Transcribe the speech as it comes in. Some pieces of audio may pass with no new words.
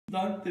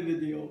Start the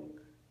video.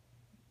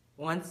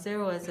 Once there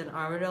was an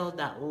armadillo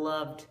that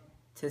loved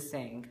to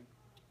sing,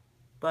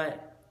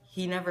 but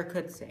he never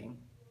could sing.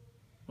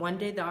 One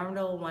day the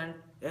armadillo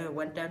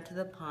went down to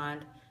the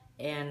pond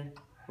and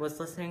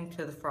was listening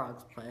to the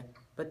frogs play.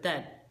 But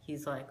then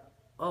he's like,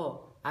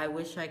 oh, I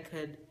wish I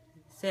could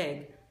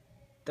sing.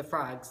 The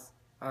frogs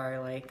are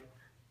like,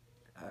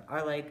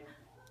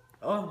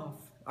 oh,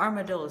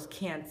 armadillos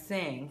can't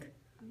sing.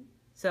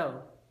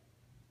 So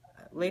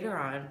later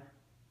on,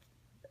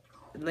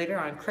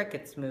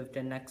 crickets moved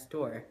in next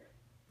door.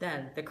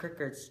 Then the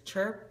crickets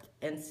chirped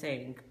and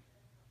sang.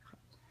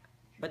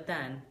 But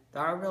then the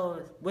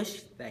armadillo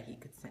wished that he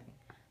could sing.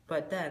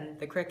 But then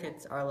the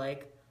crickets are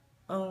like,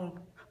 oh,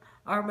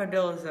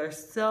 armadillos are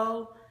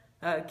so,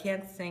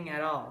 can't sing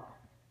at all.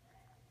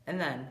 And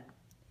then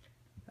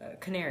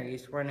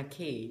canaries were in a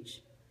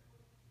cage,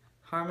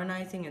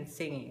 harmonizing and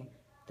singing.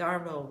 The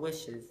armadillo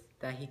wishes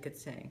that he could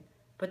sing.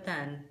 But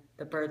then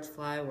the birds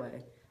fly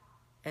away.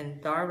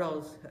 And the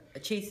armadillo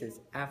chases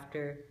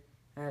after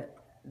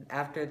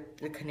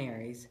the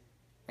canaries.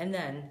 And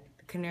then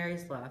the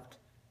canaries left,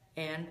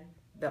 and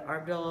the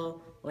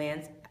armadillo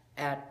lands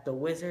at the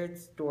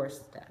wizard's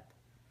doorstep.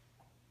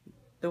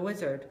 The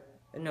wizard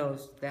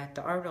knows that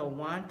the armadillo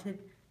wanted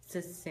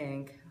to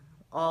sing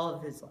all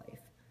of his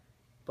life,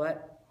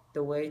 but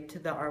the way to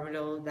the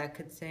armadillo that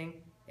could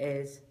sing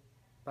is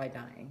by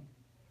dying.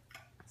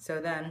 So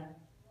the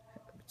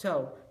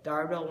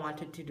armadillo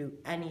wanted to do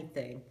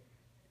anything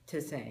to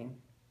sing.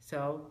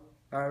 So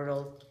the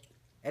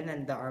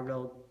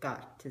armadillo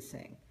got to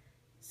sing.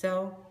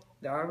 So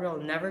the armadillo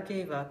never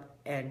gave up,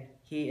 and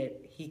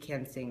he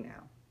can sing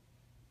now.